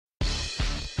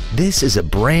This is a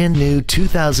brand new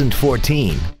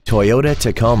 2014 Toyota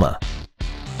Tacoma.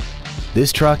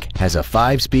 This truck has a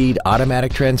 5-speed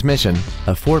automatic transmission,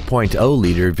 a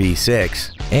 4.0-liter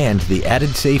V6, and the added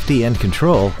safety and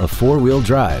control of 4-wheel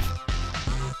drive.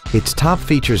 Its top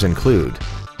features include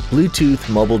Bluetooth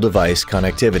mobile device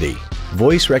connectivity,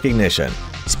 voice recognition,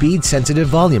 speed-sensitive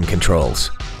volume controls,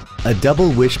 a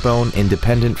double wishbone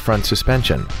independent front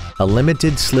suspension, a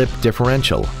limited slip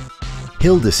differential,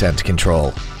 hill descent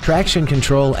control, traction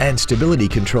control and stability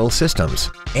control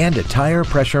systems, and a tire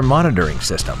pressure monitoring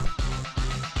system.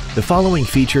 The following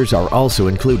features are also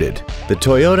included: the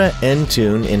Toyota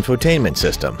N-Tune infotainment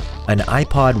system, an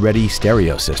iPod-ready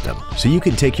stereo system so you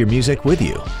can take your music with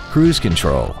you, cruise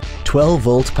control,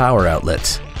 12-volt power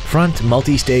outlets, front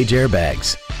multi-stage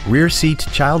airbags, rear seat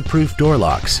child-proof door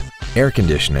locks, air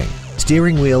conditioning,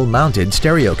 steering wheel mounted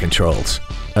stereo controls,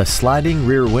 a sliding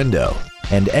rear window,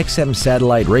 and XM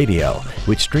satellite radio,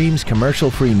 which streams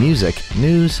commercial-free music,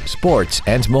 news, sports,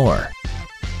 and more.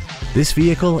 This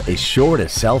vehicle is sure to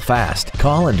sell fast.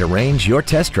 Call and arrange your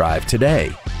test drive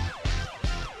today.